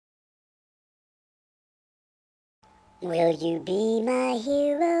Will you be my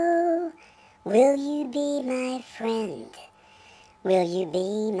hero? Will you be my friend? Will you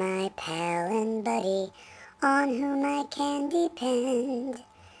be my pal and buddy on whom I can depend?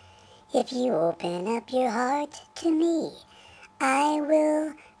 If you open up your heart to me, I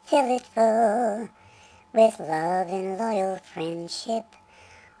will fill it full with love and loyal friendship.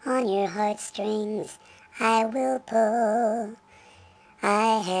 On your heartstrings I will pull.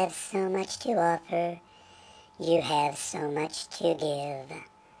 I have so much to offer, you have so much to give.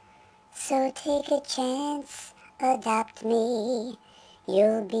 So take a chance, adopt me,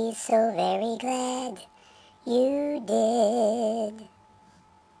 you'll be so very glad you did.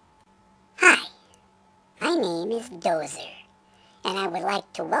 Hi, my name is Dozer, and I would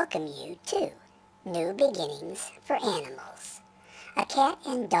like to welcome you to New Beginnings for Animals, a cat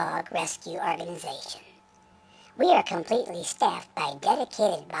and dog rescue organization. We are completely staffed by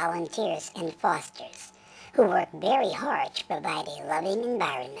dedicated volunteers and fosters who work very hard to provide a loving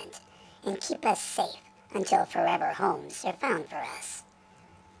environment and keep us safe until forever homes are found for us.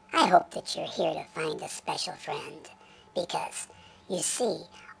 I hope that you're here to find a special friend because, you see,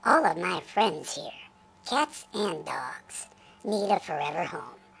 all of my friends here, cats and dogs, need a forever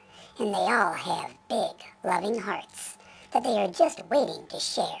home, and they all have big, loving hearts that they are just waiting to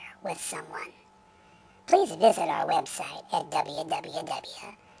share with someone. Please visit our website at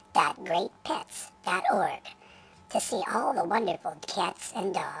www.greatpets.org to see all the wonderful cats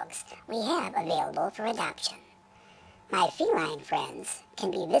and dogs we have available for adoption. My feline friends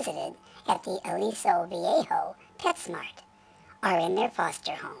can be visited at the Aliso Viejo PetSmart or in their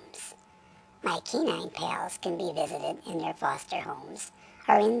foster homes. My canine pals can be visited in their foster homes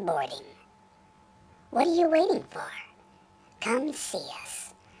or in boarding. What are you waiting for? Come see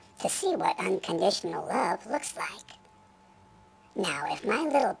us to see what unconditional love looks like. Now, if my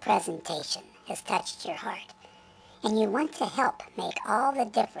little presentation has touched your heart and you want to help make all the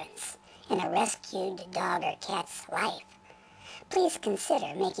difference in a rescued dog or cat's life, please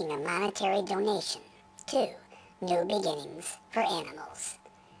consider making a monetary donation to New Beginnings for Animals.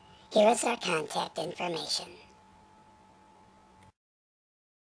 Here is our contact information.